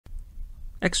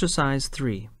Exercise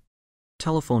 3.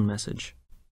 Telephone message.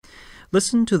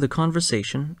 Listen to the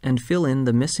conversation and fill in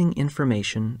the missing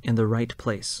information in the right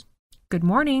place. Good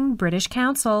morning, British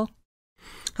Council.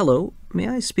 Hello, may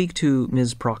I speak to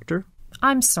Ms. Proctor?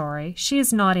 I'm sorry, she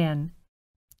is not in.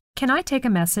 Can I take a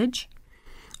message?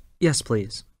 Yes,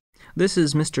 please. This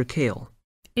is Mr. Kale.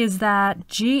 Is that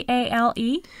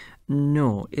G-A-L-E?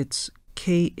 No, it's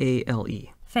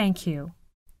K-A-L-E. Thank you.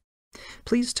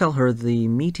 Please tell her the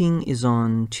meeting is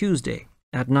on Tuesday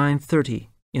at 9:30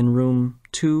 in room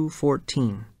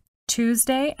 214.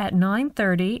 Tuesday at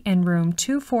 9:30 in room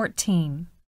 214.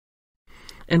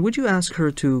 And would you ask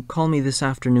her to call me this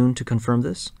afternoon to confirm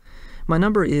this? My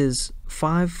number is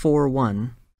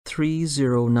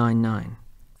 541-3099.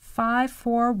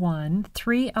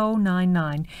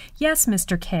 541-3099. Yes,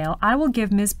 Mr. Kale, I will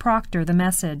give Ms. Proctor the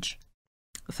message.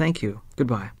 Thank you.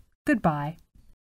 Goodbye. Goodbye.